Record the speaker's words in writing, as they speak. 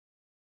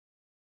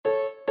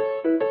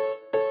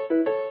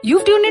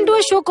You've tuned into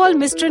a show called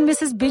Mr. and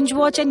Mrs. Binge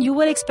Watch and you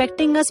were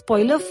expecting a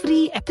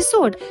spoiler-free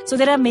episode. So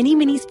there are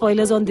many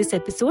spoilers on this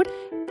episode.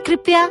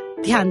 Kripya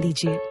ध्यान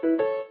दीजिए.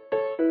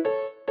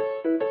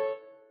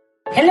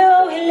 Hello.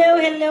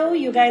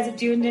 You guys are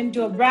tuned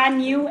into a brand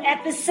new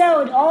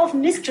episode of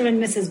Mr.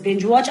 and Mrs.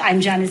 Binge Watch.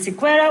 I'm Janice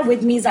Sequeira.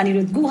 With me is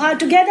Anirudh Guha.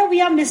 Together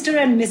we are Mr.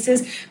 and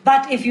Mrs.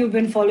 But if you've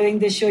been following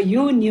this show,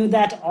 you knew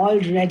that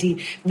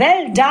already.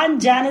 Well done,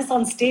 Janice,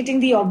 on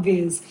stating the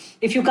obvious.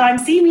 If you can't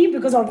see me,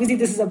 because obviously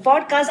this is a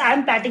podcast,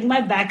 I'm patting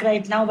my back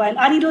right now while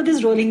Anirudh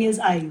is rolling his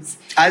eyes.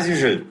 As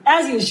usual.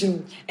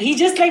 We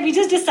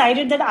just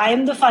decided that I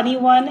am the funny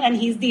one and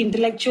he's the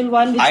intellectual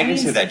one. I didn't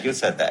say that. You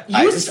said that.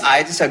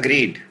 I just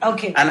agreed.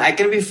 Okay. And I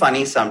can be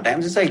funny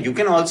sometimes. It's like you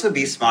can also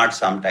be smart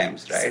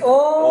sometimes, right?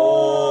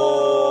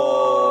 Oh.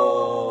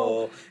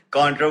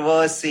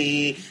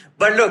 Controversy.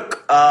 But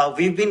look,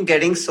 we've been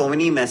getting so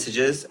many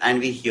messages and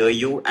we hear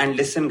you. And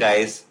listen,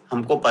 guys,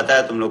 हमको पता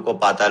है तुम लोग को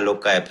पाताल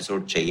लोक का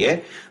episode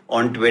चाहिए.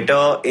 On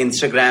Twitter,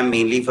 Instagram,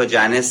 mainly for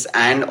Janice,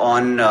 and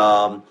on...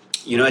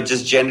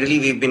 just generally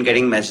we've been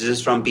getting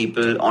messages from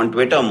people on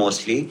Twitter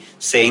mostly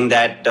saying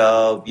that,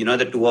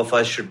 the two of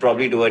us should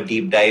probably do a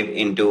deep dive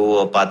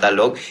into Paatal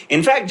Lok.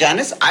 In fact,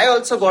 Janice, I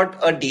also got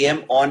a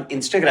DM on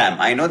Instagram.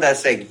 I know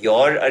that's like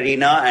your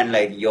arena and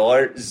like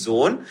your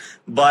zone.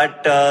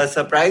 But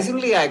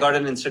surprisingly, I got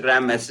an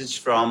Instagram message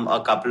from a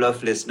couple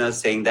of listeners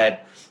saying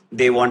that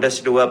they want us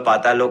to do a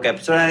Paatal Lok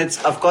episode. And it's,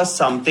 of course,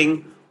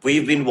 something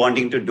we've been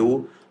wanting to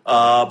do.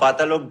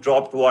 Paatal Lok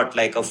dropped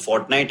like a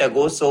fortnight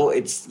ago. So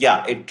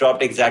it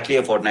dropped exactly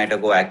a fortnight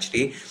ago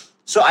actually.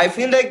 So I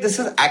feel like this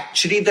is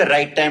actually the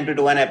right time to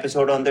do an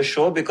episode on the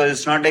show because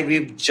it's not like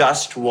we've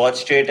just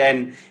watched it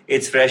and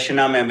it's fresh in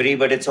our memory,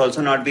 but it's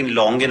also not been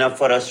long enough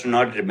for us to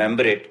not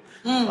remember it.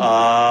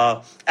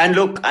 And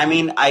look, I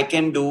mean, I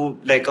can do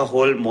like a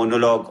whole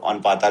monologue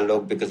on Paatal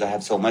Lok because I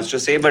have so much to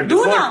say. But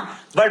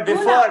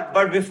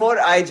before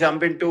I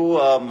jump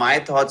into my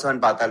thoughts on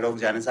Paatal Lok,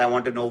 Janice, I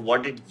want to know,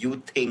 what did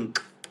you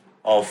think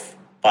of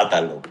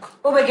Paatal Lok?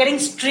 Oh, we're getting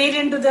straight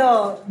into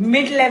the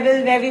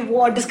mid-level where we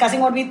were discussing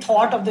what we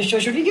thought of the show.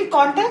 Should we give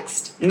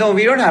context? No,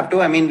 we don't have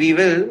to. I mean, we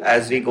will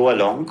as we go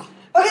along.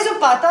 Okay, so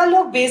Paatal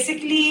Lok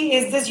basically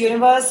is this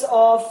universe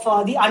of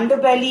the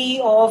underbelly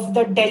of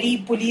the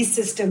Delhi police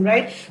system,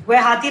 right?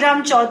 Where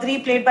Hathiram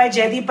Chaudhary, played by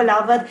Jaideep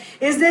Palawat,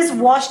 is this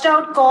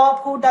washed-out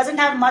cop who doesn't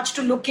have much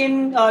to look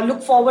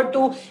forward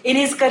to in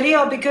his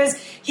career because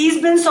he's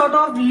been sort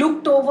of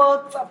looked over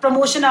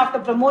promotion after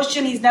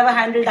promotion. He's never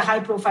handled a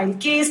high-profile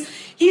case.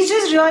 He's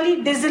just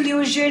really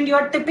disillusioned.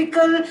 Your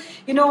typical,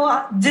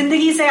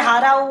 zindagi se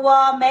hara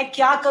hua, main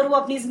kya karu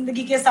apni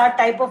zindagi ke saath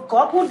type of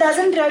cop who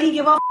doesn't really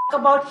give a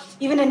about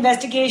even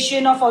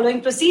investigation or following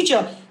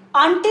procedure.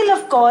 Until,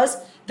 of course,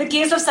 the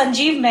case of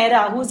Sanjeev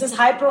Mehra, who is this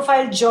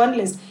high-profile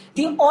journalist.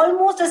 The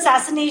almost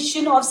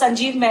assassination of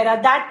Sanjeev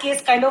Mehra, that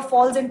case kind of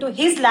falls into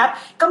his lap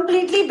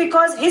completely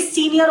because his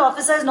senior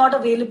officer is not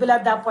available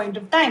at that point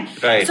of time.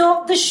 Right.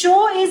 So the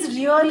show is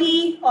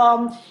really,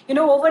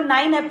 over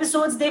 9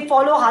 episodes, they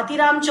follow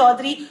Hathiram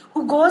Chaudhary,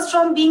 who goes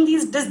from being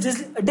this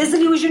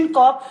disillusioned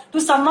cop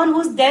to someone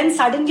who's then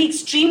suddenly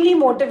extremely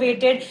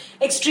motivated,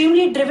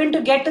 extremely driven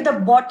to get to the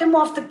bottom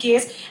of the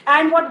case.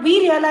 And what we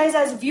realize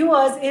as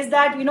viewers is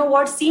that,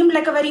 what seemed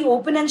like a very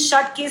open and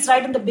shut case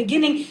right in the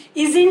beginning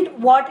isn't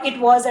what it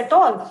was at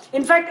all.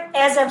 In fact,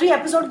 as every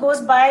episode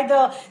goes by,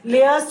 the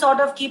layers sort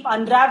of keep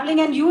unraveling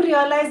and you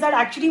realize that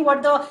actually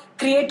what the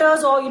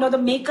creators or, the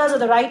makers or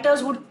the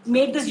writers who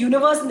made this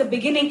universe in the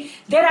beginning,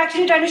 they're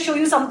actually trying to show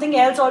you something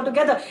else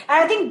altogether. And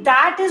I think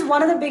that is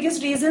one of the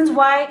biggest reasons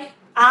why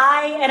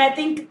I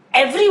think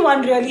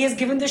everyone really has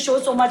given the show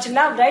so much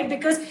love, right?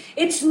 Because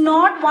it's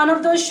not one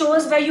of those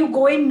shows where you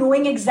go in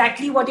knowing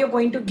exactly what you're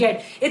going to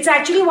get. It's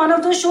actually one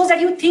of those shows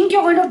that you think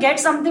you're going to get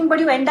something, but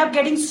you end up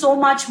getting so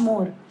much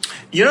more.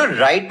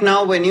 Right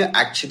now, when you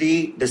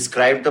actually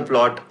describe the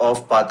plot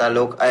of Paatal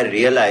Lok, I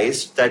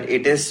realized that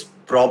it is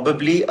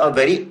probably a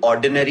very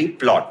ordinary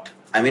plot.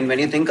 I mean, when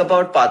you think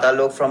about Paatal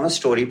Lok from a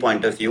story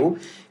point of view,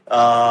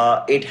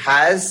 it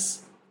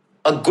has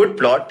a good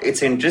plot.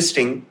 It's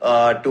interesting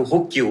to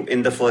hook you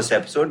in the first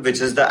episode,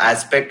 which is the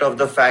aspect of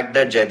the fact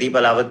that Jaideep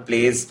Palawat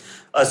plays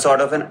a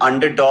sort of an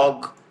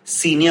underdog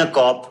senior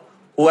cop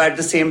who at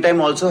the same time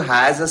also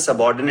has a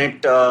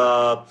subordinate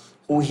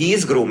who he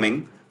is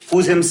grooming,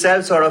 who's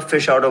himself sort of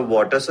fish out of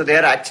water. So they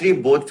are actually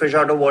both fish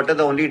out of water.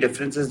 The only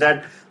difference is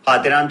that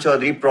Hathiram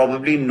Chaudhary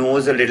probably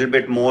knows a little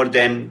bit more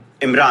than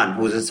Imran,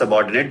 who's a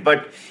subordinate.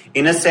 But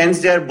in a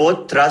sense, they are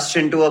both thrust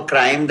into a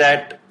crime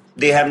that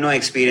they have no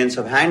experience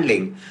of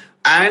handling.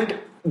 And,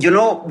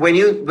 when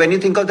you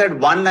think of that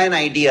one-line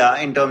idea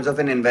in terms of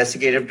an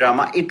investigative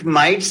drama, it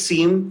might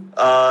seem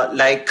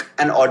like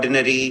an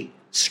ordinary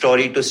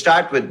story to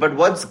start with. But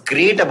what's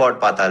great about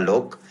Paatal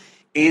Lok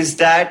is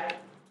that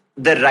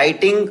the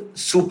writing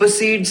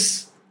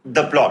supersedes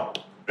the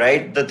plot,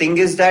 right? The thing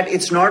is that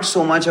it's not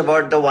so much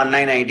about the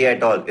one-line idea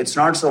at all. It's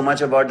not so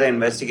much about the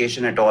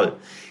investigation at all.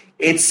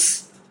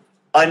 It's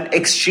an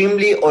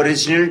extremely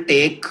original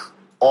take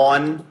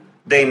on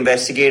the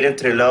investigative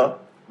thriller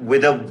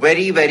with a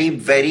very, very,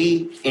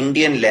 very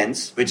Indian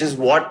lens, which is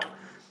what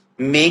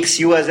makes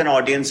you as an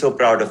audience so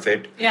proud of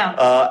it. Yeah.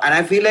 And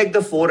I feel like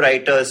the four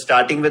writers,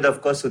 starting with,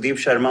 of course, Sudeep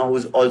Sharma,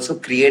 who's also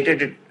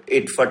created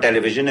it for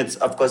television. It's,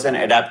 of course, an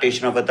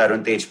adaptation of a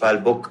Tarun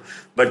Tejpal book.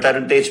 But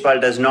Tarun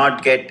Tejpal does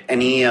not get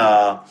any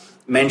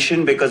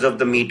mention because of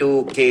the Me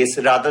Too case,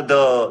 rather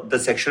the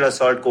sexual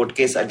assault court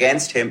case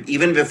against him,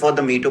 even before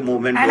the Me Too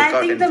movement And broke I out.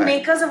 think In the fact,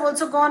 makers have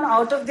also gone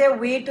out of their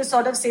way to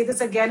sort of say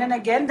this again and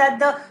again, that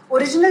the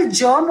original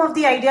germ of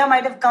the idea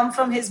might have come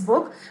from his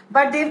book,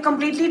 but they've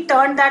completely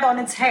turned that on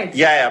its head.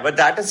 Yeah. But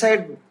that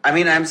aside, I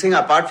mean, I'm saying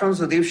apart from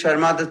Sudeep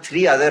Sharma, the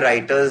three other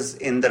writers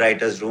in the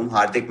writers' room,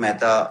 Hardik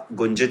Mehta,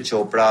 Gunjit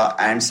Chopra,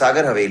 and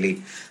Sagar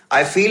Haveli,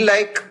 I feel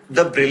like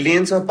the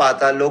brilliance of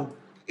Paatal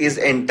is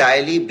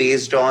entirely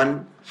based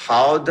on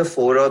how the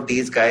four of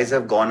these guys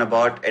have gone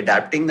about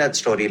adapting that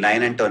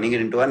storyline and turning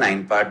it into a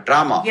 9-part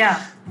drama.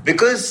 Yeah.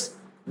 Because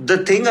the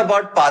thing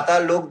about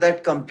Paatal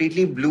that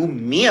completely blew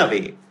me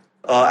away,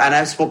 and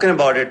I've spoken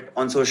about it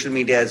on social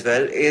media as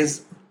well,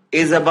 is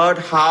about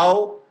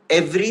how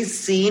every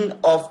scene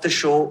of the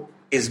show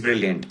is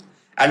brilliant.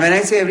 And when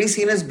I say every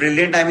scene is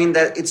brilliant, I mean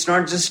that it's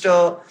not just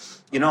a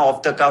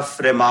off the cuff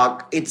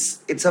remark.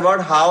 It's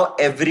about how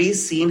every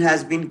scene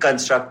has been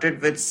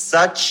constructed with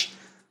such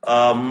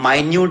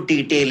minute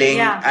detailing.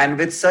 Yeah. And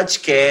with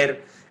such care,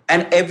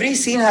 and every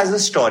scene has a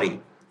story.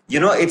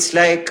 It's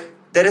like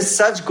there is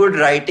such good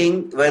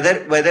writing,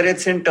 whether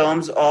it's in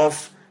terms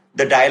of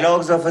the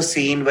dialogues of a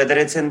scene, whether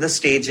it's in the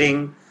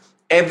staging.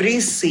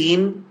 Every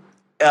scene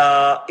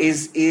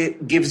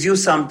gives you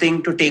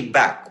something to take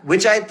back,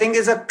 which I think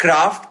is a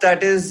craft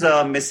that is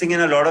missing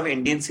in a lot of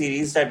Indian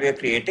series that we are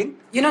creating.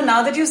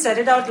 Now that you said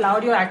it out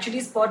loud, you're actually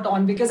spot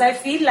on, because I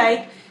feel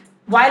like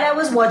while I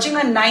was watching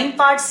a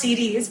 9-part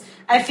series,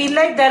 I feel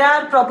like there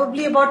are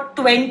probably about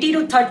 20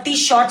 to 30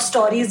 short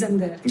stories in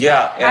there.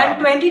 Yeah. And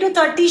 20 to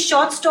 30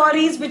 short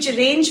stories which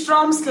range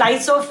from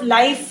slice of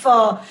life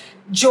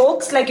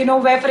jokes, like,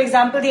 where, for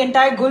example, the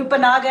entire Gul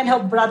Panag and her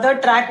brother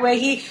track, where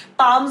he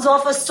palms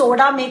off a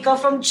soda maker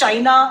from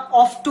China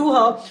off to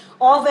her,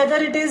 or whether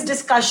it is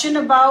discussion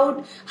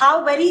about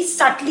how very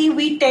subtly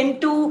we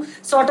tend to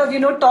sort of,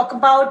 talk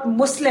about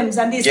Muslims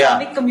and the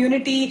Islamic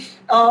community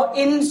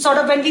in sort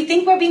of, when we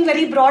think we're being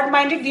very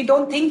broad-minded, we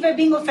don't think we're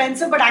being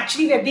offensive, but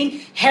actually we're being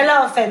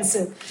hella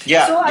offensive.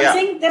 Yeah. So I'm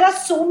saying there are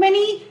so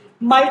many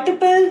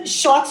multiple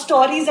short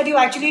stories that you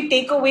actually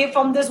take away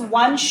from this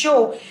one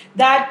show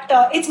that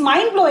it's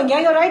mind-blowing. Yeah,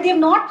 you're right. They've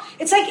not,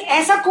 it's like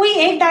ऐसा कोई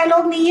एक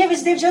dialogue नहीं है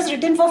which they've just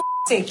written for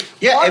sake.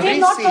 Yeah, or they've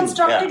not scene,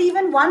 constructed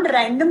even one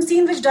random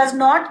scene which does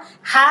not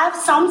have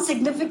some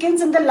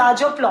significance in the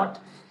larger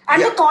plot.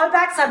 And the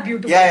callbacks are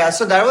beautiful. Yeah.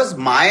 So that was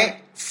my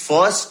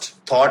first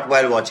thought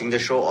while watching the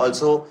show.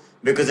 Also,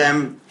 because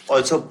I'm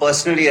also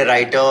personally a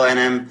writer and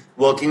I'm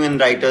working in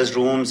writers'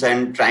 rooms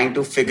and trying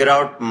to figure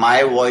out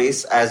my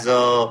voice as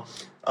a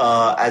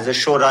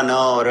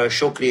showrunner or a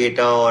show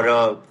creator or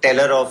a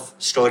teller of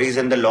stories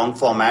in the long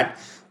format.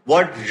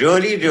 What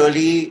really,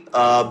 really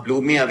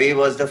blew me away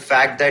was the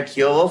fact that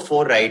here were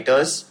four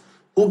writers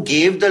who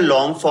gave the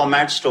long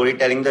format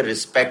storytelling the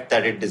respect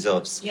that it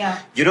deserves.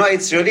 Yeah.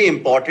 It's really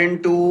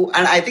important to,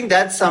 and I think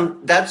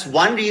that's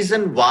one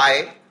reason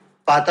why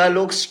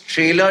Paatalok's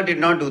trailer did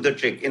not do the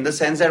trick, in the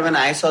sense that when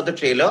I saw the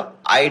trailer,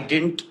 I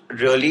didn't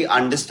really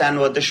understand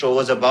what the show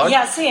was about.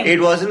 Yeah, same.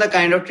 It wasn't the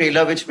kind of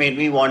trailer which made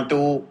me want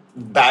to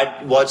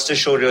watch the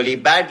show really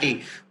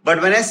badly.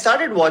 But when I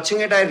started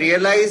watching it, I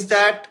realized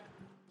that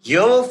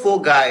here were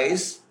four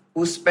guys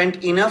who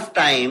spent enough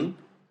time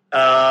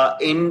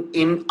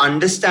in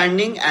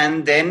understanding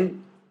and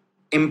then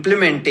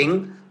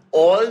implementing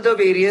all the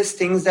various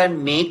things that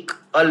make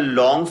a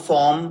long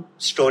form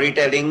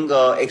storytelling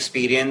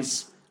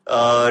experience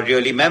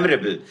really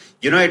memorable.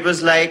 It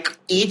was like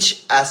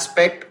each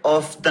aspect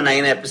of the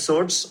 9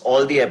 episodes,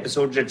 all the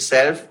episodes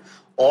itself,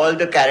 all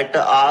the character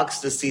arcs,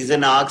 the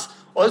season arcs.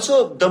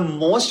 Also, the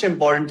most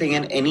important thing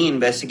in any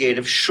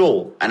investigative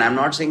show, and I'm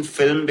not saying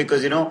film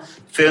because,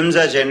 films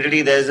are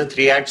generally, there's a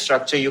 3-act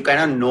structure. You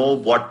kind of know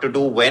what to do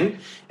when.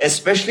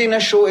 Especially in a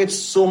show, it's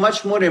so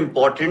much more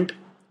important.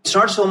 It's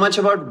not so much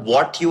about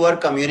what you are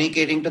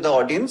communicating to the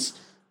audience,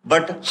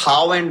 but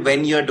how and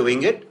when you're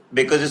doing it,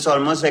 because it's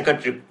almost like a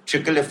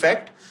trickle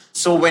effect.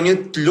 So when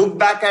you look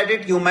back at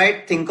it, you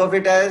might think of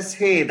it as,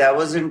 hey, that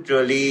wasn't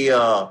really,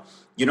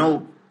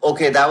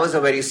 okay, that was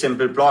a very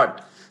simple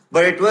plot.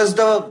 But it was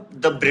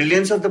the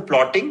brilliance of the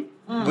plotting,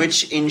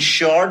 which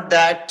ensured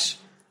that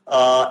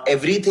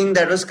everything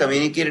that was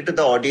communicated to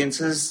the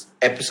audiences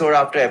episode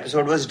after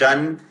episode was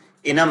done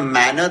in a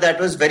manner that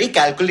was very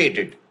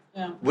calculated.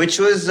 Yeah. Which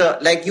was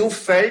like you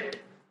felt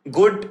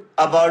good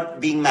about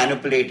being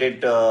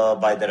manipulated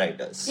by the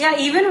writers. Yeah,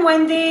 even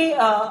when they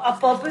are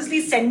purposely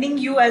sending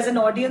you as an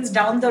audience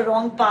down the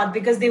wrong path,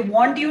 because they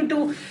want,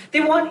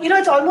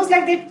 it's almost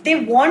like they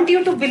want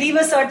you to believe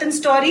a certain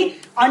story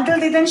until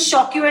they then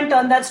shock you and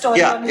turn that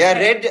story on its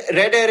head.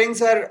 Red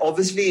herrings are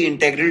obviously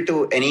integral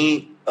to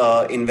any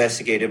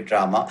investigative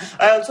drama.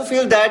 I also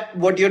feel that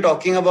what you're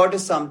talking about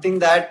is something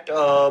that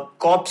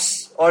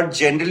cops or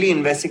generally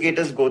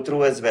investigators go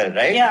through as well,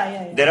 right?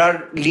 Yeah. There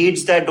are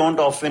leads that don't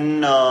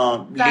often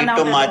Pan lead out to at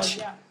all, much.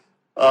 yeah.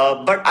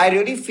 But I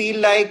really feel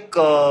like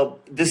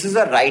this is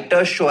a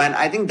writer's show, and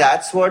I think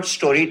that's what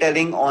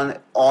storytelling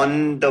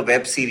on the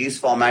web series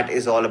format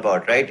is all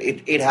about, right?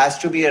 It has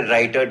to be a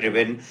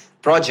writer-driven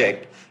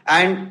project,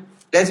 and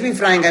let's be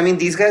frank. I mean,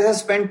 these guys have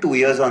spent 2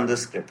 years on the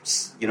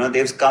scripts. You know,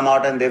 they've come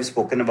out and they've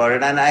spoken about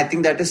it, and I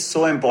think that is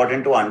so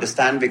important to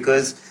understand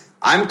because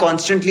I'm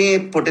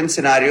constantly put in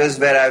scenarios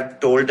where I've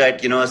told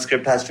that a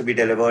script has to be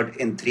delivered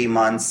in 3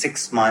 months,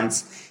 6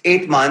 months,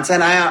 8 months,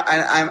 and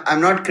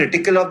I'm not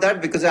critical of that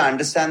because I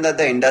understand that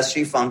the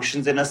industry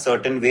functions in a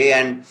certain way,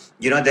 and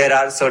there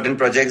are certain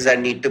projects that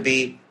need to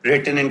be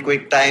written in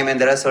quick time,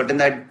 and there are certain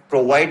that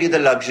provide you the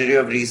luxury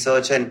of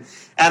research, and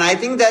I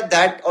think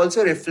that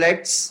also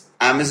reflects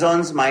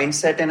Amazon's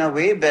mindset in a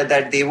way where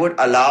that they would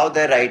allow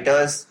their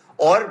writers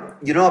or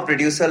a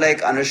producer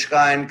like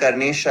Anushka and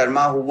Karnesh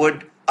Sharma who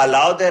would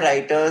allow their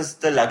writers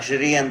the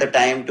luxury and the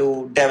time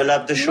to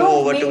develop the show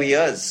over 2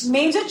 years.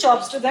 Major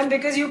chops to them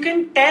because you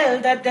can tell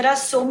that there are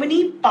so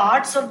many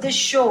parts of the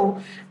show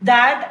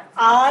that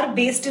are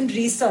based in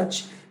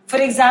research. For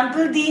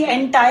example, the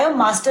entire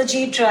Master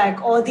G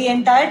track or the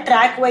entire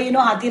track where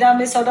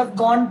Hathiram is sort of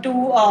gone to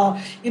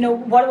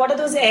what are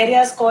those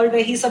areas called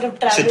where he sort of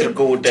traveled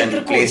Chitrakoot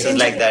and places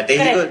like that.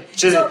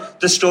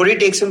 The story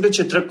takes him to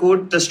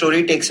Chitrakoot. The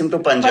story takes him to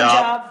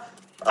Punjab.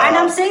 And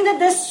I'm saying that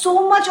there's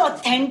so much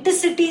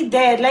authenticity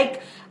there.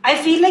 Like, I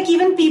feel like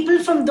even people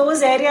from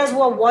those areas who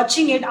are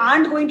watching it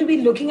aren't going to be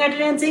looking at it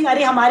and saying,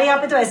 "Arey, hamare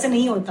yahan pe to aise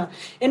nahi hota."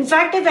 In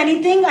fact, if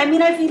anything, I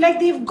mean, I feel like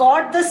they've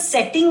got the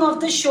setting of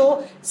the show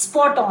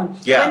spot on.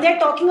 Yeah. When they're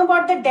talking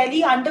about the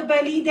Delhi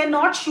underbelly, they're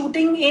not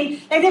shooting in,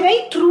 like, they're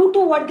very true to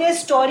what their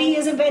story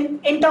is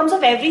in terms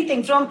of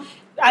everything from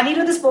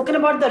Anirudh has spoken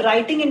about the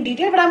writing in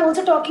detail, but I'm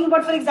also talking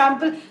about, for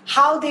example,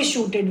 how they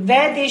shoot it,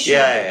 where they shoot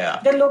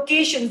it, the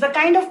locations, the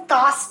kind of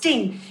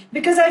casting.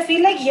 Because I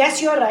feel like,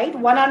 yes, you're right,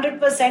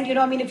 100%.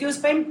 I mean, if you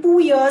spend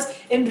 2 years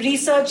in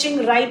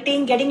researching,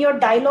 writing, getting your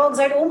dialogues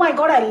right, oh my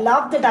God, I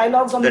love the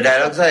dialogues on the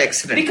dialogues show. are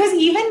excellent. Because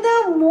even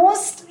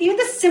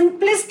the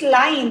simplest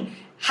line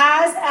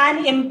has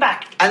an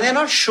impact. And they're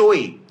not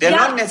showy. They're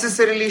not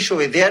necessarily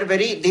showy.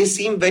 They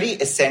seem very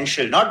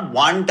essential. Not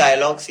one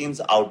dialogue seems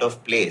out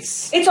of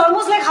place. It's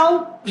almost like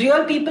how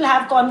real people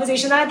have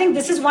conversations. And I think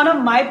this is one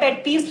of my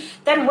pet peeves,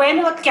 that when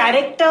a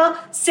character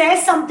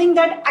says something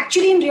that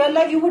actually in real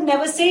life you would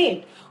never say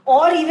it.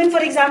 Or even, for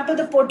example,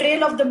 the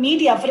portrayal of the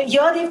media.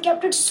 Here they've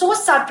kept it so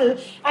subtle,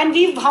 and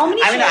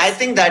I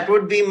think that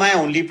would be my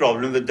only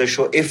problem with the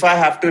show. If I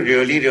have to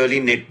really,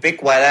 really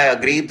nitpick, while I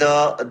agree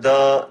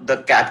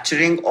the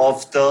capturing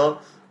of the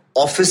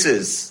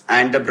offices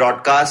and the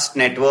broadcast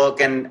network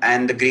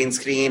and the green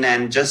screen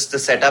and just the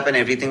setup and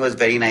everything was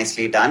very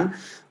nicely done.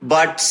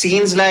 But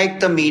scenes like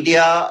the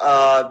media,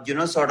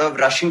 sort of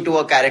rushing to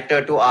a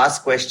character to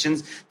ask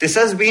questions, this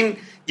has been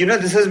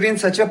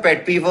such a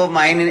pet peeve of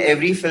mine in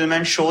every film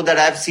and show that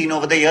I've seen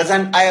over the years.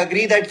 And I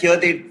agree that here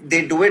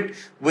they do it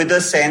with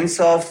a sense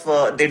of,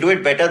 they do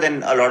it better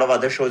than a lot of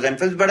other shows and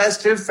films. But I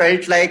still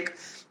felt like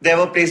there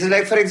were places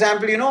like, for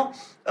example,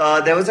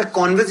 there was a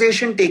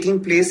conversation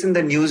taking place in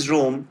the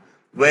newsroom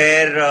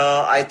where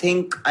I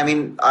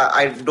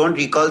don't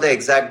recall the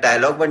exact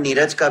dialogue, but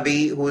Neeraj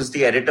Kabi, who's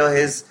the editor,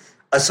 his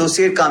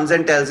associate comes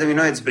and tells him,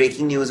 it's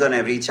breaking news on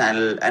every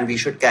channel and we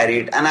should carry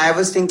it. And I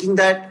was thinking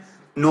that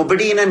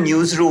nobody in a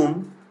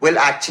newsroom will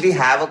actually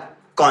have a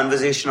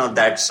conversation of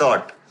that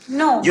sort.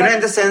 No. In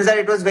the sense that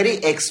it was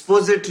very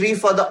expository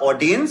for the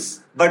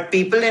audience, but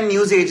people in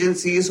news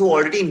agencies who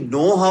already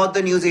know how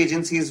the news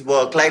agencies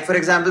work. Like, for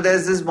example,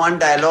 there's this one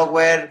dialogue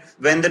where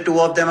when the two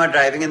of them are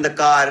driving in the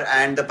car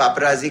and the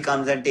paparazzi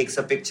comes and takes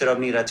a picture of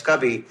Neeraj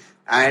Kabi,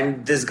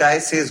 and this guy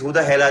says, "Who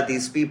the hell are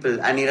these people?"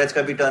 And Neeraj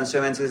Kabi turns to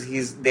him and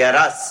says, "They are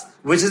us,"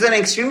 which is an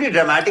extremely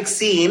dramatic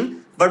scene.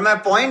 But my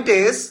point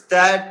is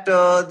that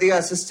the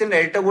assistant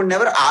editor would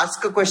never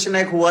ask a question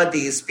like, "Who are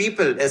these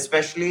people?"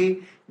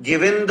 Especially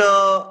given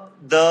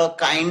the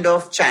kind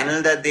of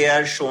channel that they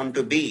are shown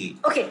to be.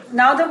 Okay,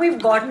 now that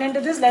we've gotten into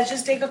this, let's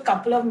just take a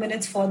couple of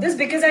minutes for this,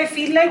 because I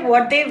feel like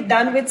what they've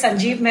done with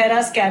Sanjeev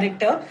Mehra's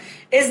character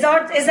is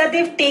that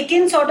they've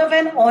taken sort of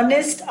an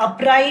honest,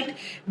 upright,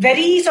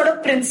 very sort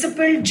of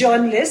principled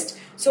journalist,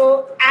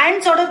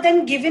 and sort of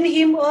then given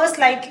him a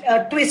slight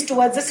twist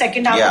towards the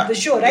second half of the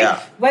show, right? Yeah.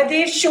 Where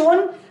they've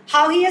shown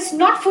how he is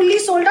not fully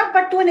sold out,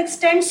 but to an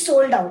extent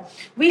sold out.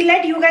 We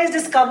let you guys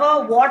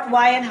discover what,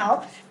 why, and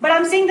how. But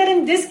I'm saying that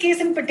in this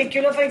case in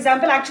particular, for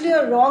example, actually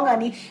you're wrong,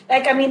 Ani.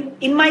 Like, I mean,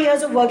 in my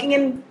years of working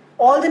in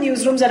all the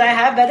newsrooms that I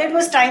have, whether it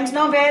was times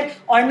now where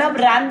Arnab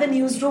ran the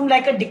newsroom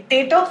like a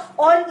dictator,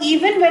 or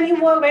even when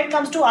it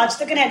comes to Aaj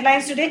Tak and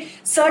headlines today,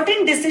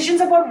 certain decisions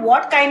about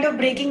what kind of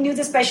breaking news,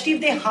 especially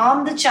if they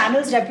harm the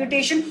channel's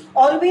reputation,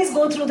 always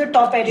go through the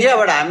top editor. Yeah,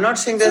 but I'm not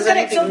saying there's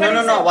anything.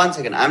 No, 1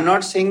 second. I'm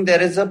not saying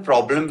there is a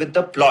problem with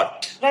the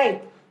plot.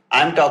 Right.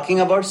 I'm talking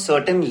about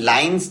certain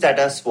lines that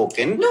are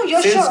spoken. No,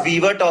 you're Since sure. we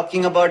were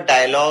talking about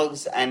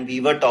dialogues and we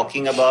were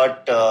talking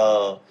about,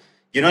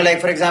 like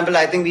for example,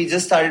 I think we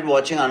just started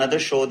watching another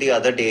show the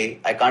other day.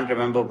 I can't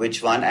remember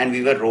which one, and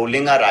we were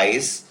rolling our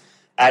eyes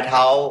at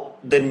how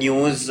the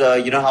news,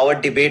 how a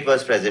debate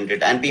was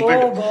presented, and people.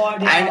 Oh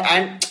God, yeah.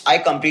 And I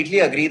completely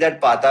agree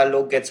that Paatal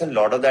Lok gets a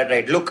lot of that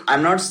right. Look,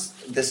 I'm not.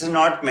 This is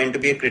not meant to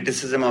be a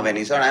criticism of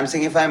any sort. I'm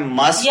saying if I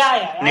must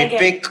I get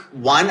nitpick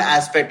one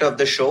aspect of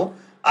the show,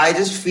 I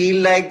just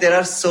feel like there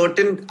are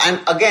certain,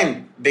 and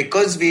again,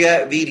 because we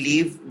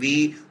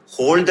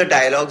hold the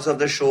dialogues of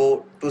the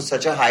show to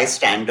such a high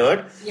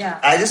standard. Yeah.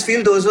 I just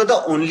feel those were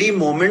the only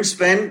moments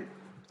when,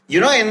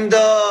 in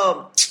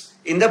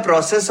the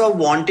process of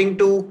wanting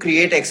to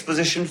create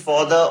exposition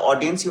for the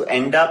audience, you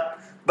end up.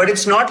 But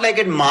it's not like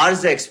it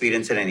mars the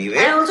experience in any way.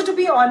 And also, to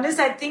be honest,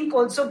 I think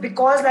also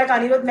because, like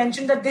Anirudh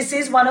mentioned, that this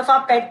is one of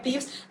our pet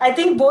peeves, I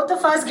think both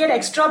of us get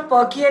extra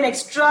perky and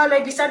extra,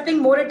 like, we start paying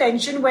more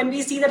attention when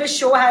we see that a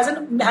show has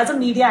a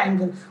media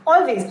angle.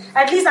 Always.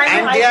 At least I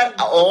know. And they are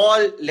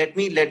all, let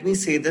me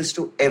say this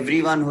to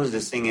everyone who's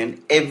listening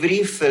in,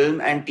 every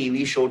film and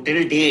TV show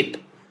till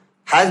date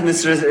has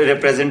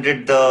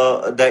misrepresented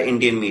the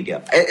Indian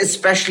media,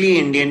 especially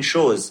Indian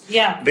shows.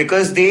 Yeah.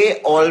 Because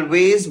they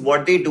always,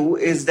 what they do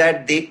is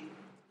that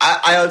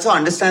I also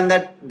understand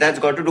that that's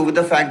got to do with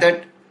the fact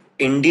that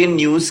Indian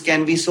news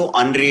can be so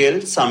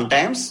unreal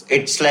sometimes.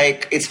 It's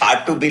like, it's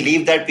hard to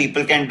believe that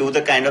people can do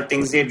the kind of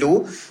things they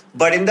do.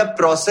 But in the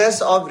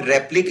process of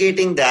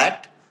replicating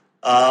that,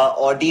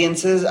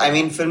 audiences, I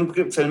mean,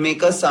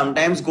 filmmakers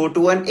sometimes go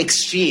to an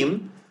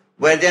extreme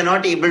where they're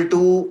not able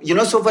to,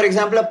 so for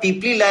example, a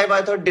Peoply Live,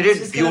 I thought did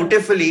it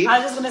beautifully. I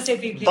was just going to say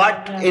Peoply.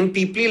 But in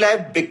Peoply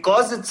Live,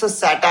 because it's a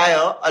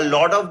satire, a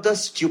lot of the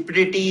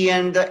stupidity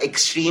and the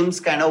extremes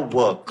kind of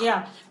work.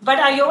 Yeah. But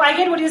I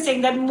get what you're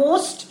saying, that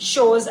most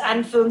shows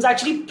and films,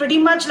 actually pretty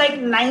much like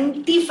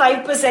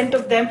 95%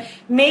 of them,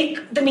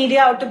 make the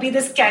media out to be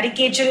this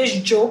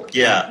caricaturish joke.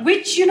 Yeah.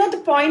 Which,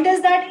 the point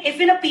is that if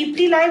in a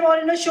Peoply Live or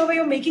in a show where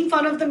you're making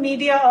fun of the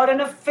media, or in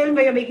a film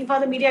where you're making fun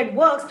of the media, it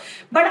works.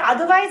 But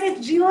otherwise, it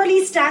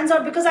really stands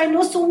out, because I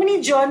know so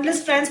many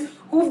journalist friends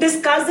who've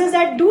discussed this,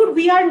 that, dude,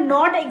 we are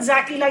not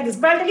exactly like this.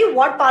 But I'll tell you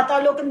what,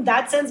 Paatal Lok in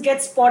that sense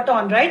gets spot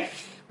on, right?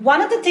 One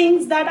of the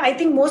things that I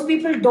think most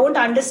people don't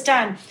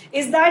understand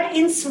is that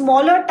in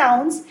smaller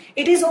towns,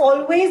 it is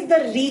always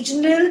the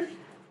regional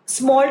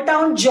small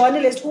town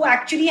journalist who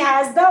actually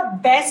has the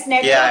best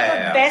network,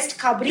 the best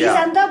khabris,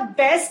 and the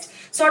best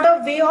sort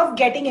of way of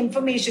getting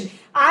information.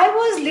 I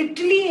was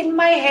literally in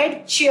my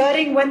head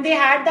cheering when they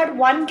had that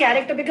one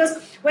character,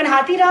 because when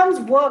Hathiram's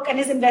work and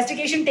his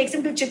investigation takes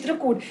him to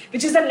Chitrakoot,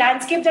 which is a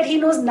landscape that he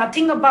knows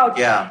nothing about,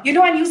 and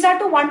you start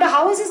to wonder,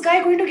 how is this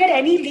guy going to get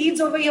any leads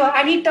over here?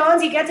 And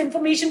he gets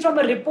information from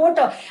a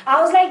reporter.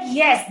 I was like,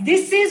 yes,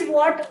 this is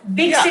what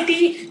big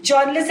city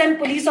journalists and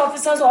police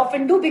officers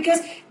often do, because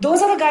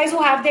those are the guys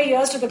who have their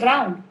ears to the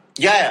ground.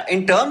 Yeah,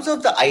 in terms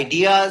of the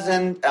ideas,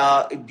 and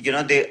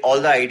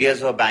all the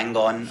ideas were bang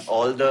on.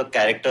 All the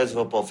characters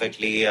were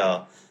perfectly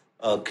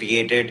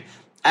created,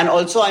 and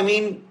also, I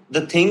mean,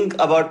 the thing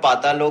about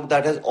Paatal Lok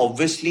that has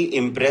obviously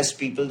impressed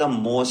people the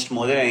most,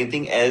 more than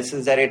anything else,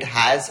 is that it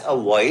has a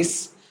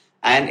voice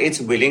and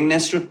its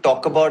willingness to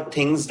talk about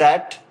things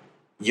that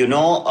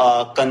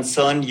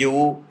concern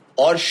you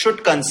or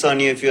should concern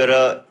you if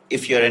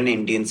you're an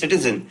Indian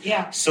citizen.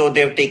 Yeah. So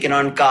they've taken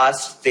on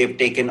caste, they've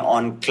taken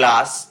on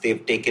class,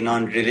 they've taken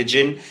on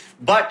religion.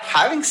 But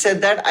having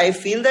said that, I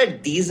feel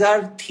that these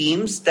are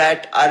themes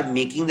that are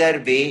making their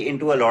way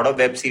into a lot of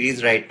web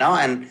series right now.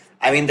 And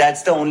I mean,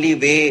 that's the only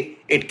way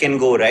it can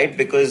go, right?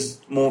 Because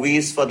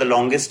movies, for the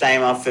longest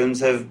time, our films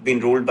have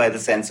been ruled by the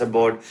censor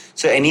board.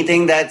 So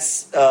anything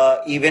that's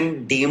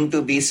even deemed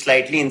to be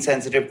slightly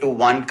insensitive to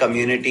one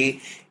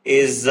community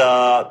is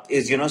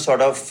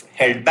sort of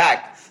held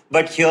back.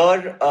 But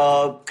here,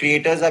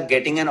 creators are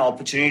getting an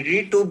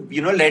opportunity to,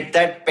 let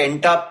that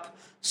pent up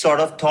sort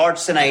of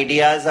thoughts and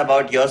ideas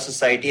about your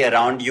society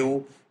around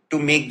you to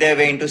make their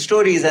way into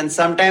stories. And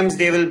sometimes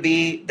there will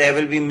be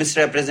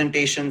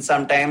misrepresentation.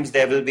 Sometimes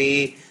there will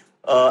be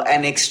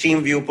an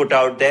extreme view put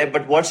out there.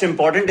 But what's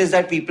important is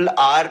that people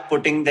are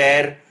putting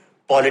their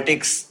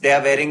politics, they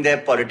are wearing their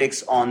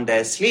politics on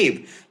their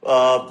sleeve.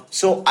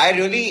 So I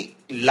really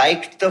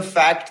liked the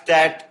fact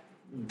that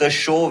the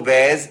show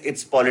wears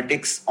its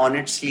politics on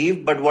its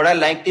sleeve. But what I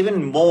liked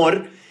even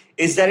more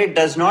is that it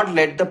does not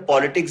let the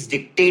politics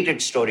dictate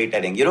its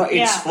storytelling.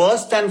 It's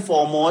first and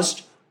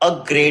foremost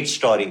a great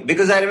story.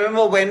 Because I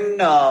remember when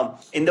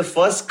in the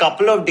first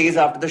couple of days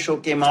after the show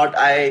came out,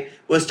 I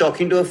was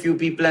talking to a few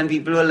people, and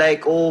people were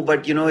like, oh,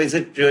 but is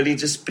it really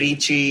just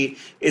preachy?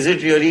 Is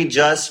it really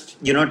just,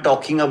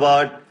 talking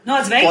about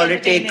it's very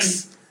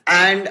politics?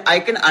 And I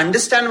can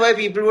understand why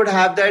people would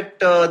have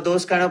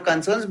those kind of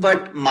concerns.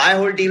 But my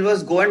whole deal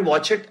was, go and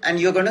watch it, and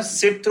you're going to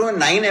sit through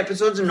 9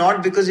 episodes,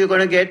 not because you're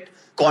going to get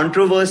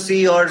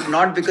controversy or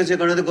not because you're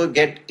going to go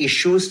get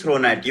issues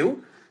thrown at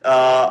you,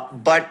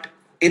 but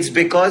it's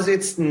because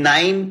it's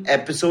 9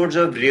 episodes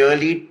of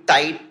really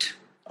tight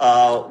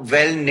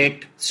well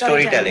knit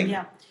storytelling.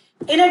 Yeah.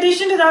 In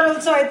addition to that,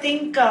 also, I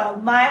think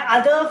my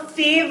other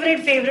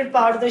favorite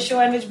part of the show,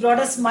 and which brought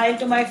a smile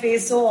to my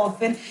face so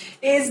often,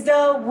 is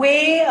the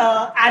way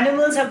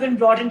animals have been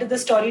brought into the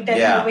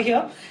storytelling over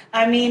here.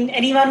 I mean,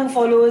 anyone who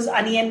follows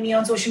Ani and me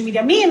on social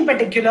media, me in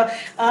particular,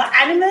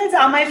 animals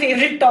are my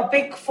favorite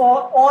topic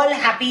for all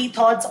happy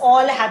thoughts,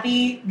 all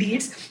happy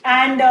deeds.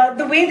 And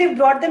the way they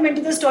brought them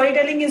into the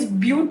storytelling is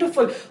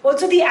beautiful.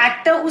 Also, the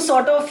actor who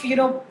sort of,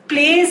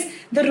 plays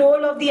the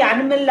role of the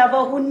animal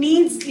lover who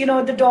needs,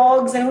 the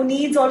dogs and who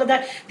needs all of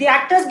that. The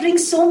actors bring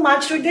so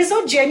much to it. They're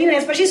so genuine,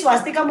 especially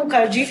Swastika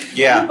Mukherjee,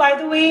 who, by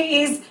the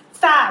way, is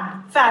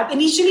fab.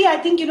 Initially, I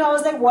think, I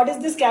was like, what is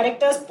this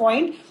character's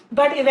point?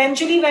 But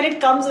eventually, when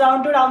it comes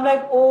around to it, I'm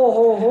like,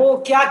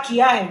 kya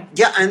kiya hai?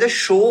 Yeah, and the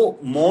show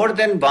more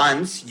than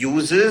once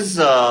uses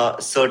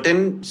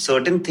certain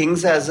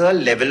things as a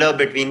leveler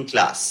between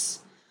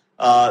class.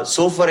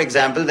 So, for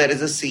example, there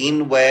is a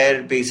scene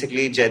where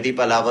basically Jaideep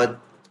Alawat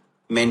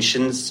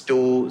mentions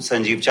to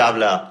Sanjeev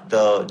Chawla,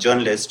 the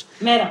journalist,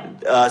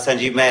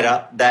 Sanjeev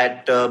Mehra,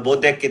 that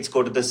both their kids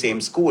go to the same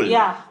school.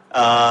 Yeah.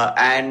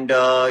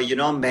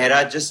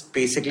 Mehra just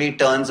basically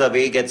turns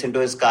away, gets into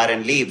his car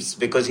and leaves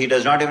because he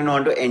does not even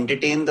want to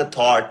entertain the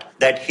thought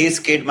that his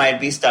kid might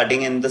be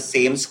studying in the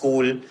same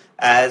school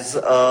as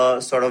a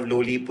sort of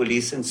lowly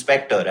police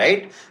inspector,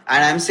 right?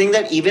 And I'm saying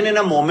that even in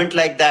a moment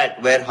like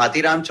that, where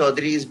Hathiram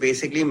Chaudhary is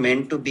basically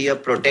meant to be a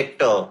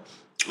protector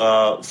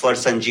for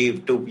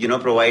Sanjeev to,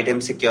 provide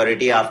him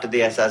security after the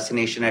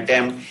assassination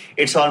attempt.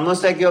 It's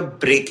almost like you're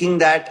breaking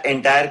that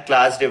entire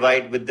class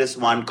divide with this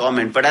one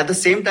comment. But at the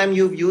same time,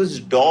 you've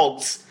used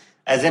dogs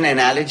as an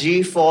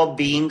analogy for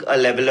being a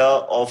leveler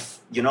of,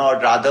 or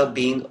rather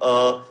being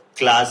a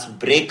class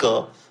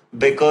breaker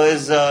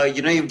because,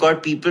 you've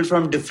got people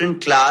from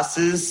different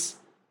classes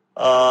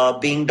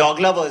being dog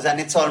lovers. And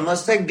it's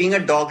almost like being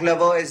a dog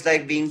lover is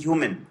like being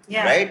human,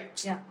 right?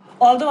 Yeah.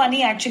 Although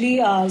Ani, actually,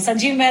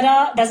 Sanjeev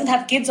Mehra doesn't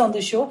have kids on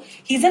the show.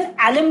 He's an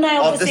alumni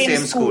of the same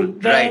school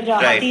where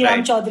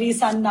Hathiram Chaudhary's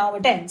son now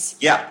attends.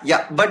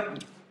 Yeah.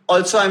 But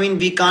also, I mean,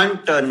 we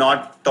can't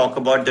not talk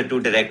about the two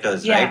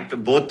directors, right?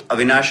 Both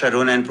Avinash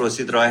Arun and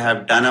Prosit Roy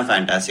have done a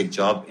fantastic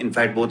job. In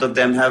fact, both of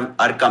them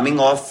are coming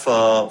off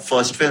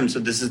first film. So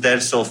this is their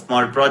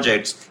sophomore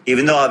projects.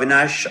 Even though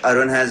Avinash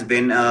Arun has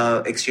been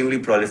extremely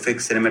prolific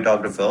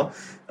cinematographer,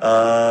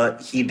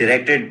 he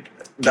directed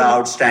The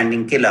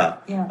Outstanding Killer,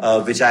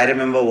 which I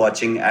remember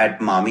watching at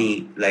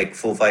Mami like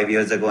 4-5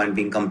 years ago and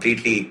being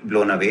completely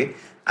blown away.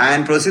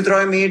 And Prosit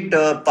Roy made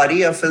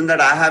Pari, a film that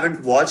I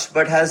haven't watched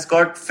but has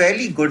got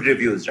fairly good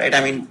reviews, right?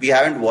 I mean, we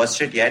haven't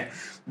watched it yet.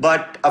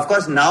 But of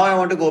course, now I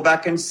want to go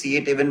back and see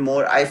it even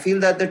more. I feel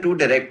that the two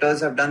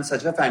directors have done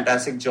such a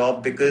fantastic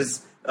job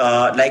because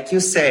like you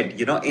said,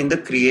 in the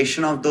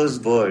creation of those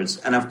worlds,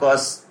 and of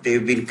course,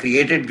 they've been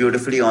created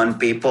beautifully on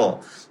paper,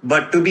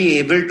 but to be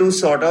able to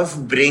sort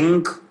of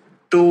bring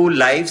to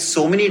life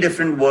so many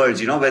different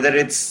worlds, whether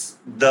it's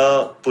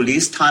the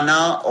police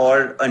thana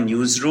or a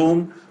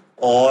newsroom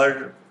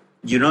or,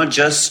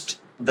 just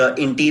the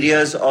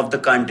interiors of the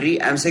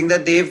country. I'm saying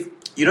that they've,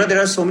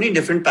 there are so many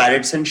different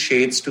palettes and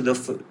shades to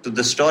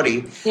the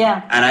story.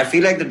 Yeah. And I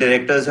feel like the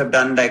directors have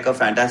done like a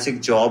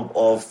fantastic job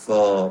of,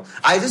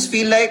 I just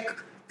feel like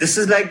this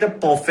is like the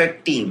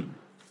perfect team.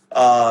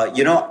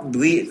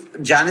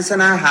 Janice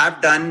and I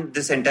have done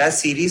this entire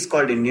series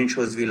called Indian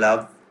Shows We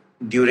Love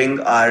during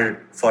our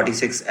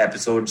 46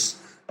 episodes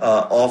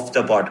of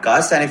the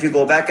podcast. And if you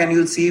go back and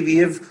you'll see, we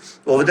have,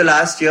 over the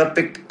last year,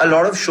 picked a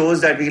lot of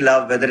shows that we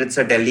love, whether it's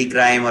a Delhi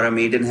Crime or a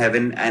Made in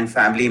Heaven and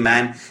Family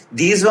Man.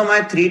 These were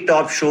my 3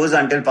 top shows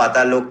until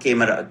Paatal Lok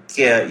came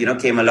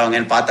along.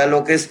 And Paatal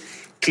Lok is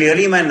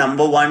clearly my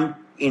number 1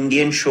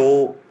 Indian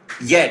show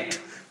yet.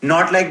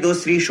 Not like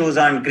those 3 shows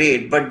aren't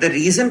great, but the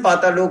reason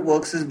Paatal Lok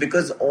works is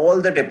because all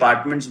the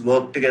departments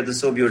work together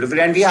so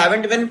beautifully. And we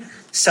haven't even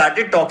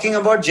started talking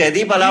about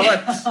Jaideep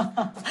Alawat.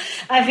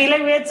 I feel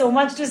like we had so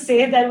much to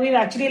say that we've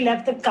actually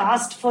left the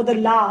cast for the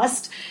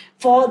last.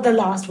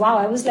 Wow,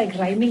 I was like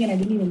rhyming and I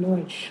didn't even know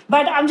it.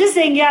 But I'm just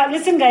saying,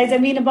 listen guys, I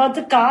mean about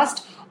the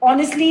cast,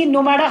 honestly,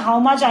 no matter how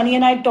much Ani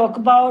and I talk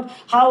about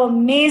how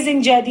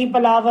amazing Jaideep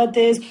Alawat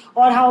is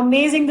or how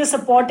amazing the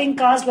supporting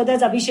cast, whether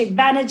it's Abhishek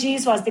Banerjee,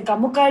 Swastika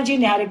Mukherjee,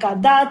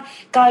 Niharika Dutt,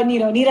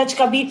 Neeraj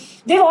Kabi,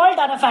 they've all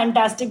done a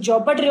fantastic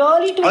job. But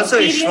really to also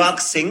Ishwak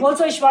Singh, who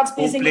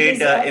played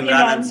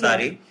Imran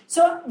Ansari.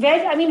 So,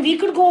 we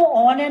could go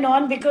on and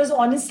on because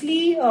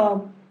honestly,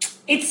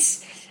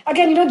 it's...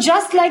 Again,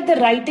 just like the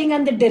writing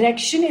and the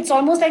direction, it's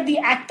almost like the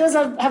actors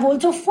have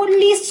also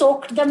fully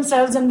soaked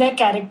themselves in their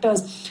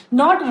characters.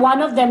 Not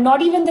one of them,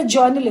 not even the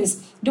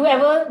journalists, do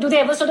they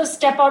ever sort of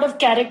step out of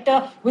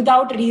character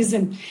without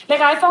reason.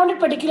 Like I found it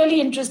particularly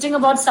interesting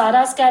about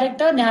Sara's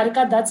character,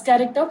 Niharika Dutt's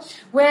character,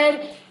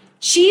 where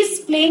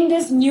she's playing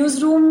this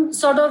newsroom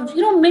sort of,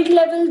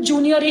 mid-level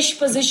junior-ish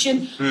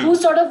position who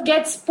sort of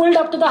gets pulled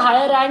up to the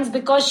higher ranks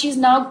because she's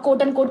now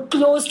quote-unquote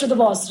close to the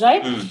boss,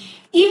 right?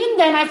 even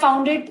then I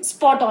found it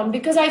spot on,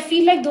 because I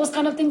feel like those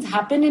kind of things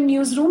happen in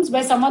newsrooms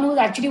where someone who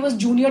actually was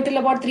junior till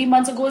about 3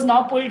 months ago is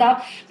now pulled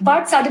up,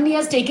 but suddenly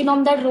has taken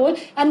on that role,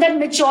 and that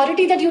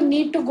maturity that you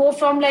need to go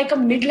from like a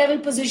mid-level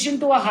position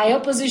to a higher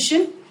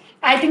position.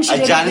 I think she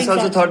really Janice brings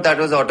also that. thought that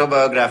was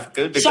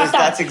autobiographical because Shut up.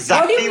 that's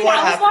exactly What do you mean? what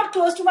I was happened. not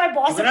close to my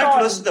boss You were at not all.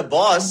 close to the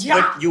boss, Yeah.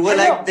 but you were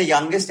Hello. like the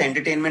youngest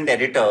entertainment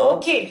editor.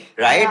 Okay.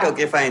 Right? Yeah.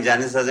 Okay, fine.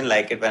 Janice doesn't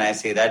like it when I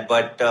say that.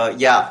 But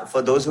yeah,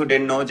 for those who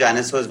didn't know,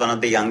 Janice was one of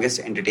the youngest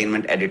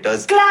entertainment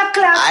editors Clap,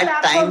 clap, at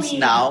clap for times me.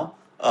 now.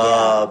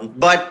 Yeah.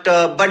 But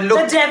look,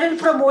 The devil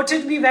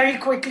promoted me very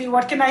quickly.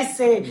 What can I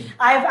say?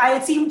 I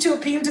seem to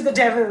appeal to the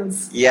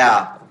devils.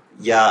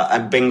 yeah,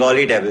 and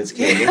Bengali devils,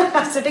 clearly.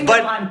 Sitting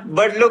with one.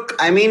 But look,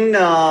 I mean,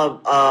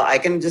 I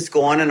can just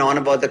go on and on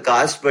about the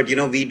cast, but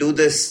we do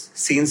this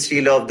scene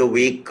stealer of the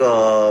week,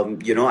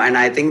 and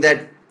I think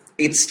that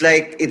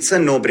it's a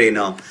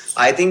no-brainer.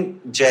 I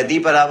think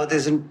Jaideep Arawat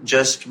isn't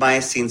just my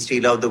scene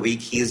stealer of the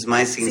week; he's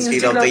my scene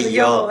stealer of the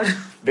year.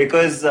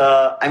 Because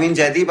I mean,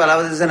 Jaideep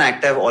Arawat is an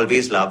actor I've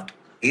always loved.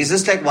 He's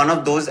just like one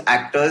of those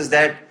actors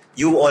that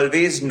you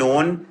always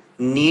known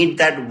need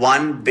that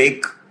one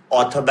big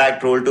author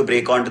backed role to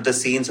break onto the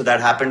scene. So that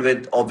happened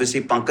with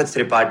obviously Pankaj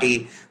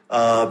Tripathi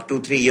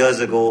 2-3 years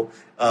ago.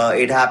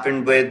 It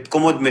happened with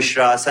Kumud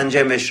Mishra,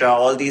 Sanjay Mishra,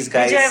 all these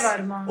guys Vijay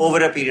Varma.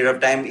 over a period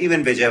of time,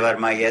 even Vijay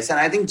Varma, yes. And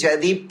I think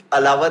Jaideep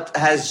Alawat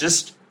has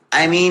just,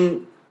 I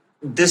mean,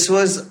 this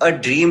was a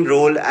dream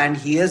role and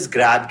he has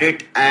grabbed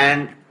it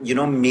and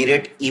made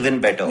it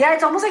even better. Yeah,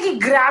 it's almost like he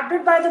grabbed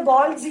it by the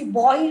balls. He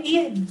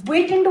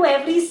went into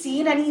every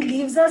scene and he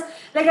leaves us.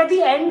 Like at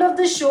the end of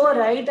the show,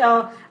 right?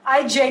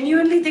 I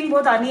genuinely think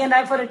both Ani and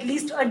I, for at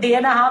least a day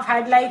and a half,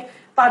 had like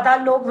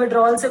Paatal Lok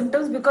withdrawal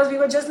symptoms, because we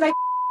were just like,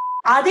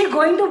 are they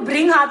going to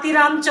bring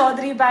Hathiram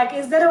Chaudhary back?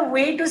 Is there a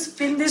way to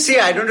spin this? See,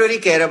 I don't really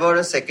care about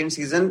a second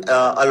season.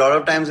 A lot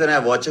of times when I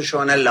watch a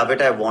show and I love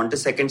it, I want a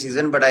second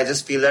season, but I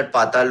just feel that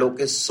Paatal Lok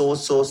is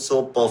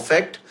so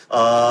perfect.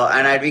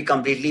 And I'd be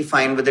completely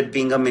fine with it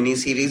being a mini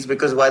series,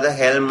 because why the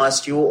hell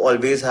must you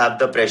always have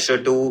the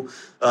pressure to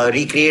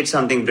recreate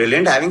something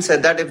brilliant? Having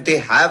said that, if they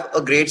have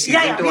a great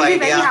season we'll be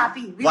very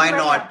happy. We'll why be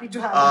very not? happy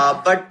to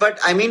have But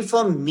I mean,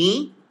 for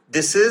me,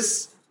 this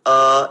is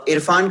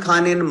Irfan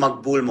Khan in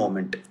Maqbool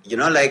moment.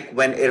 Like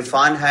when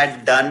Irfan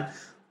had done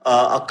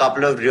a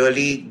couple of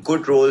really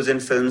good roles in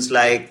films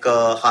like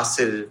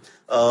Hasil.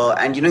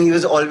 And he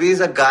was always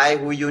a guy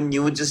who you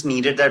knew just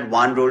needed that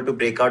one role to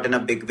break out in a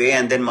big way,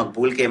 and then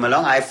Maqbool came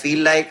along. I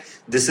feel like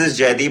this is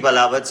Jaideep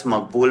Alawat's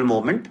Maqbool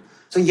moment.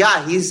 So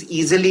yeah, he's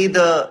easily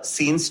the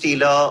scene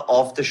stealer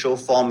of the show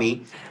for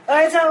me.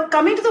 Alright, so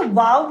coming to the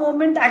wow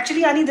moment,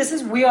 actually, Ani, this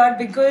is weird,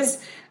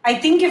 because I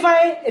think if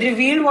I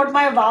reveal what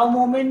my wow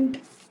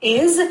moment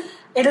is,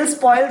 it'll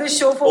spoil the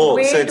show for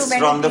way so too it's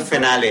many from the people.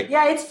 finale.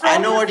 Yeah, it's from I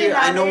know the what finale.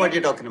 I know what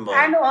you're talking about.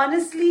 And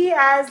honestly,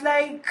 as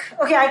like,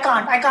 okay, I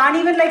can't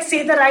even like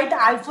say the right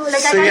alpha. Like I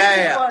can't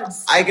say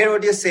words. I get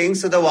what you're saying.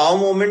 So the wow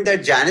moment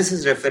that Janice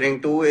is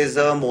referring to is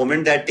a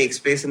moment that takes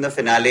place in the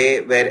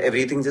finale where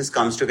everything just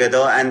comes together,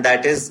 and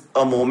that is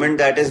a moment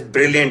that is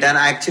brilliant. And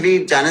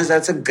actually, Janice,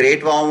 that's a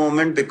great wow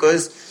moment,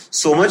 because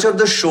so much of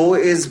the show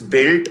is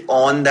built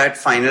on that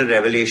final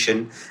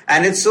revelation,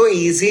 and it's so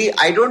easy.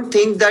 I don't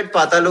think that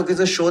Patalok is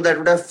a show that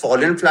would have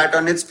fallen flat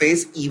on its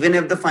face even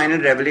if the final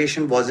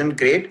revelation wasn't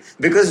great,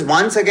 because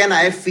once again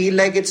I feel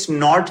like it's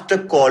not the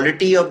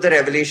quality of the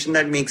revelation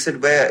that makes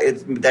it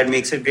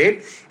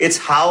great. It's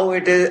how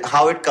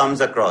it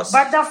comes across.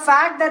 But the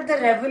fact that the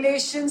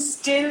revelation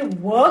still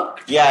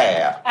worked,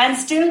 yeah, and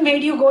still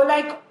made you go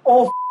like,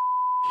 oh.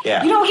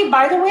 Yeah. Okay,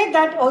 by the way,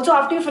 that also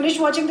after you finish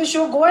watching the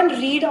show, go and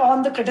read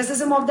on the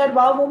criticism of that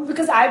wow moment,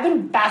 because I've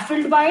been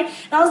baffled by it.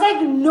 And I was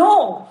like,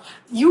 no,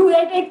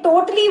 it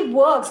totally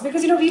works,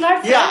 because we've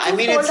had friends who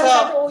told us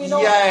that,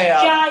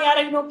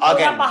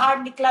 Again,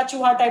 pahad nikla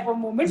chuha type of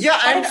moment. Yeah,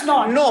 but and it's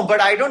not. No,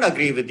 but I don't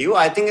agree with you.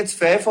 I think it's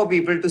fair for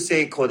people to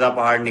say Khoda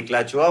Pahad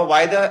Nikla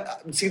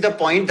Chua. See the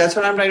point? That's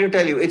what I'm trying to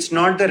tell you. It's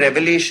not the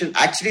revelation.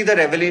 Actually, the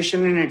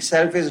revelation in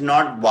itself is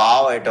not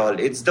wow at all.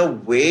 It's the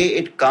way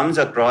it comes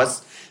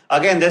across.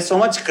 Again, there's so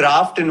much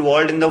craft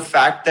involved in the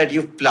fact that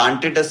you've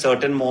planted a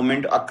certain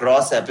moment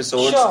across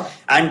episodes, Sure.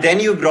 and then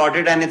you brought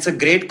it, and it's a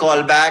great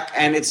callback,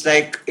 and it's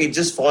like it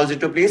just falls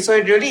into place. So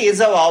it really is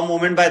a wow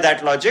moment by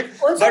that logic.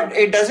 Also, but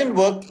it doesn't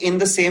work in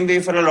the same way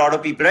for a lot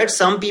of people, right?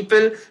 Some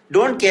people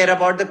don't care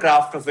about the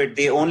craft of it.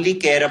 They only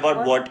care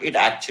about what it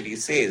actually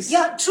says.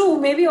 Yeah, true.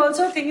 Maybe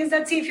also the thing is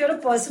that, see, if you're a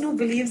person who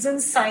believes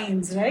in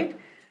science, right?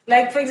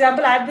 Like, for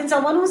example, I've been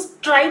someone who's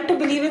tried to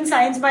believe in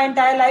science my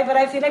entire life, but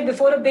I feel like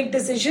before a big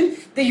decision,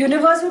 the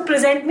universe will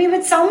present me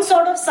with some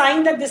sort of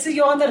sign that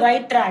you're on the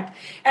right track.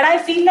 And I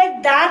feel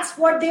like that's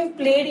what they've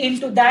played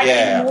into,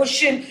 that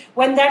emotion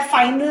when that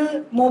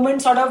final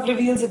moment sort of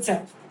reveals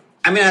itself.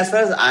 I mean, as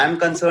far as I'm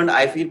concerned,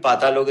 I feel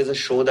Patalok is a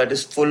show that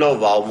is full of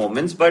wow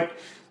moments, but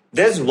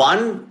there's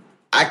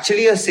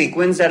actually a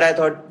sequence that I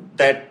thought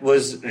that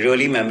was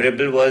really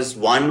memorable, was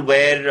one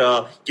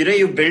where,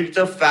 you built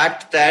the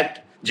fact that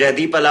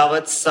Jaideep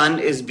Alawat's son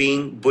is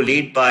being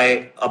bullied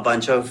by a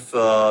bunch of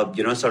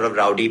sort of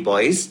rowdy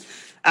boys,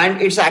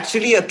 and it's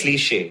actually a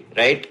cliche,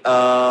 right?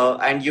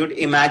 And you'd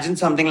imagine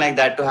something like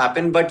that to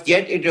happen, but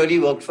yet it really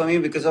worked for me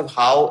because of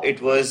how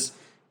it was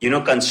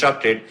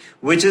constructed,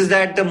 which is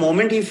that the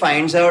moment he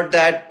finds out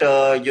that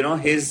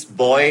his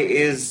boy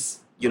is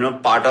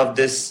part of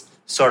this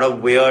sort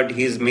of weird,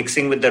 he's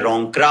mixing with the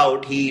wrong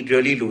crowd, he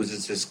really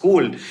loses his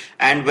cool.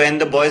 And when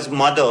the boy's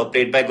mother,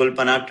 played by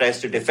Gulpanag, tries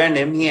to defend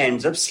him, he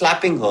ends up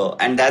slapping her.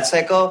 And that's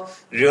like a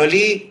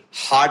really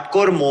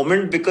hardcore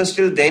moment, because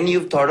till then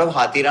you've thought of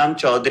Hathiram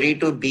Chaudhary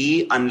to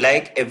be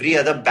unlike every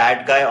other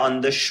bad guy on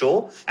the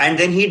show. And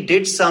then he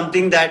did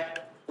something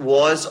that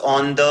was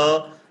on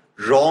the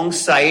wrong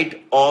side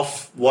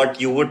of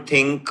what you would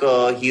think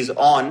he's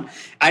on.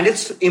 And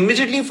it's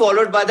immediately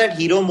followed by that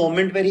hero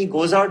moment where he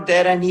goes out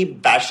there and he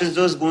bashes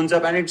those goons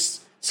up. And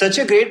it's such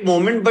a great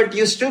moment, but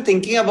you're still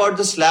thinking about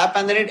the slap.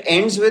 And then it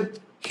ends with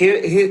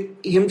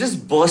him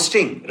just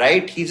bursting,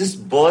 right? He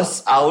just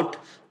bursts out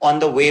on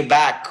the way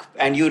back.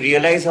 And you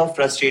realize how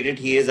frustrated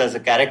he is as a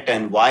character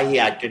and why he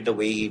acted the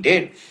way he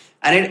did.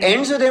 And it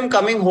ends with him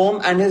coming home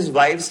and his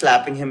wife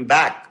slapping him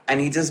back. And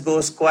he just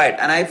goes quiet.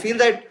 And I feel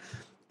that,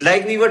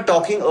 like we were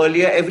talking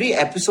earlier, every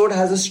episode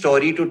has a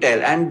story to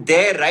tell. And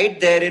there, right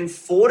there in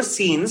 4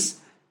 scenes,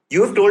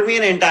 you've told me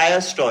an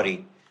entire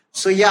story.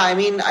 So yeah, I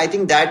mean, I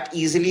think that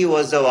easily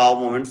was the wow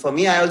moment for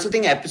me. I also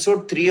think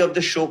episode 3 of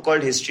the show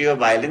called History of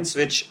Violence,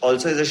 which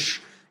also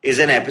is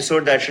an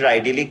episode that should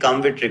ideally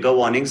come with trigger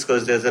warnings,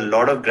 because there's a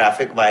lot of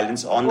graphic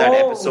violence on that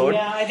episode.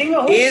 Yeah, I think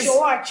the whole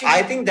show actually.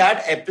 I think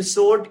that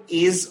episode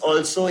is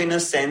also, in a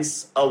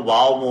sense, a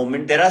wow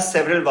moment. There are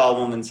several wow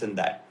moments in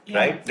that,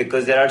 right?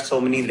 Because there are so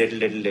many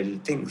little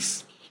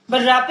things.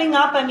 But wrapping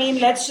up, I mean,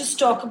 let's just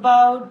talk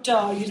about,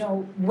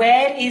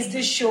 where is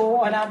this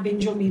show on our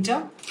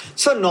binge-o-meter?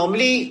 So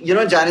normally,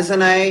 Janice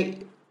and I,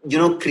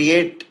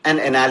 create an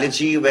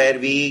analogy where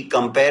we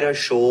compare a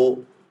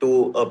show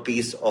to a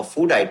piece of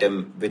food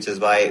item, which is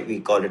why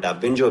we call it our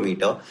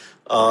binge-o-meter.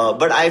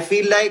 But I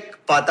feel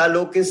like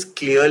Paatal is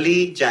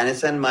clearly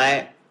Janice and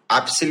my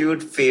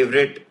absolute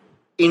favorite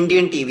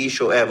Indian TV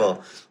show ever.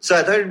 So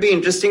I thought it'd be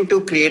interesting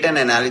to create an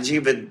analogy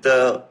with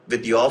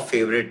your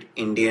favorite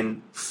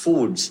Indian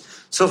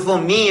foods. So for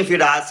me, if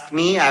you'd ask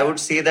me, I would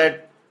say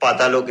that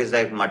Paatal is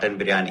like mutton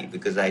biryani,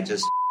 because I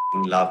just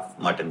love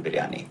mutton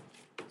biryani.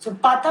 So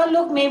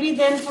Paatal maybe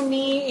then for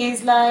me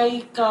is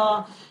like...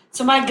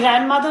 So my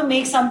grandmother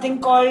makes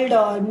something called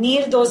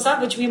neer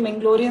dosa, which we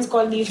Mangaloreans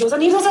call neer dosa.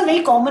 Neer dosa is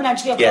very common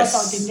actually across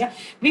South India.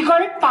 We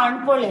call it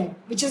panpole,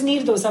 which is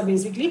neer dosa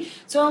basically.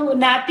 So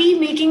Nappy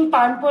making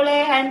panpole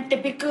and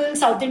typical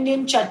South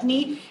Indian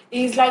chutney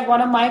is like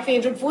one of my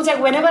favorite foods.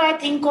 Like whenever I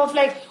think of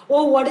like,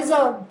 oh, what is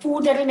a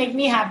food that will make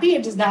me happy,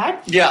 it is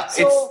that. Yeah,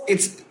 so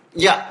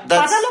yeah,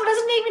 that's... Paatal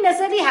doesn't make me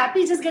necessarily happy,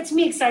 it just gets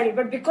me excited.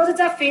 But because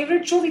it's our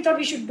favorite show, we thought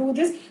we should do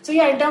this. So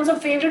yeah, in terms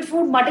of favorite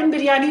food, mutton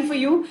biryani for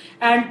you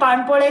and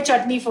panpole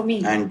chutney for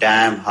me. And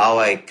damn, how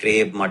I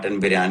crave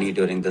mutton biryani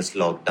during this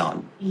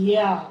lockdown.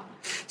 Yeah.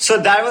 So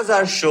that was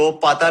our show.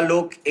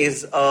 Paatal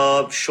is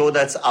a show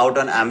that's out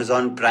on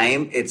Amazon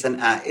Prime. It's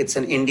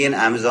an Indian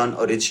Amazon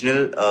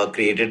original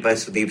created by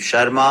Sudeep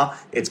Sharma.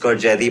 It's got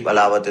Jaideep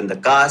Alawat in the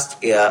cast.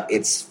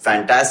 It's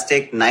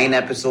fantastic. 9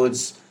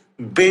 episodes.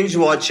 Binge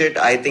watch it.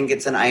 I think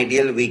it's an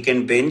ideal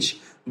weekend binge,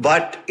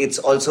 but it's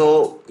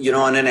also,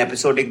 on an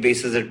episodic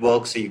basis it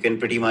works, so you can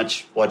pretty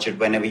much watch it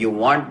whenever you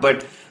want.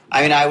 But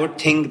I mean, I would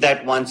think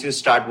that once you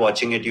start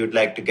watching it, you'd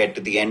like to get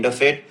to the end of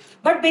it.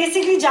 But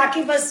basically,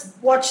 Jackie, was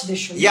watch this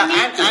show. Yeah,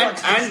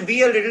 and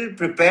be a little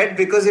prepared,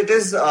 because it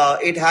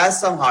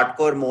has some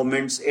hardcore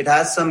moments. It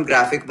has some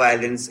graphic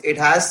violence. It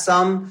has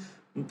some...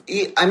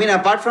 I mean,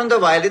 apart from the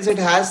violence,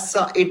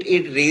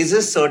 it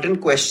raises certain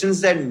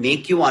questions that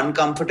make you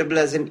uncomfortable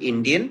as an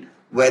Indian,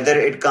 whether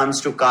it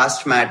comes to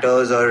caste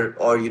matters or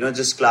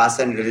just class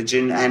and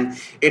religion. And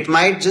it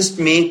might just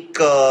make,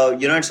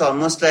 it's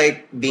almost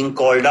like being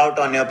called out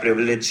on your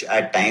privilege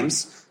at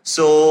times.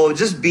 So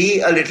just be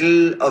a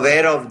little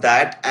aware of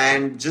that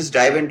and just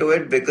dive into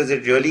it, because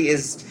it really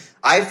is...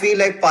 I feel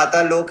like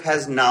Paatal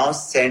has now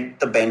set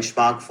the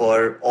benchmark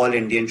for all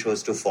Indian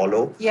shows to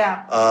follow.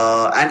 Yeah.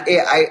 And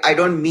I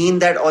don't mean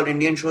that all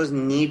Indian shows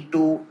need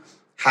to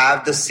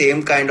have the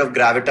same kind of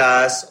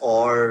gravitas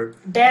or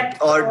depth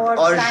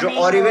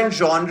or even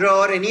genre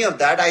or any of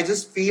that. I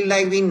just feel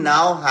like we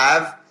now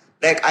have...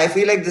 I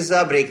feel like this is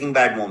a Breaking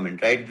Bad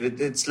moment, right?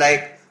 It's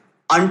like,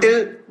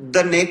 until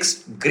the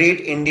next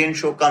great Indian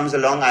show comes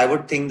along, I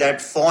would think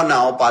that for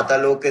now,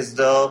 Paatal is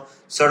the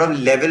sort of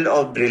level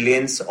of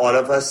brilliance all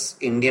of us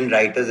Indian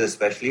writers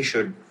especially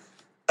should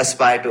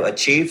aspire to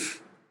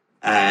achieve.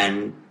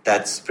 And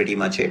that's pretty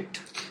much it.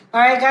 All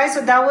right, guys.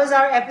 So that was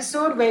our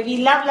episode where we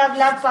love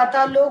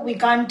Paatal Lok. We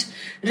can't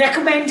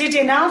recommend it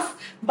enough.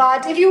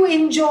 But if you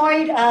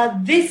enjoyed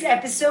this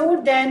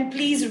episode, then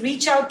please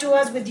reach out to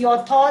us with your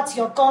thoughts,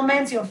 your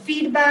comments, your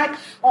feedback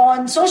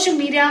on social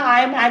media.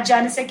 I am at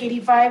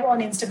Janisek85 on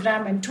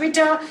Instagram and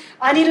Twitter.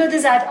 Anirudh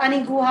is at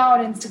Aniguha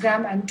on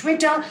Instagram and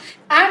Twitter.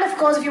 And of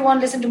course, if you want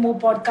to listen to more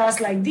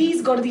podcasts like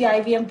these, go to the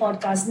IVM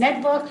Podcast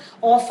Network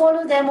or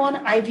follow them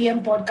on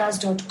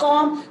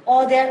ivmpodcast.com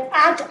or they're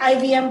at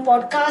IVM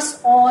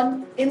Podcast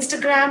on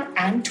Instagram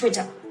and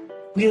Twitter.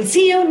 We'll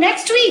see you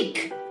next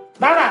week.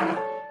 Bye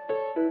bye.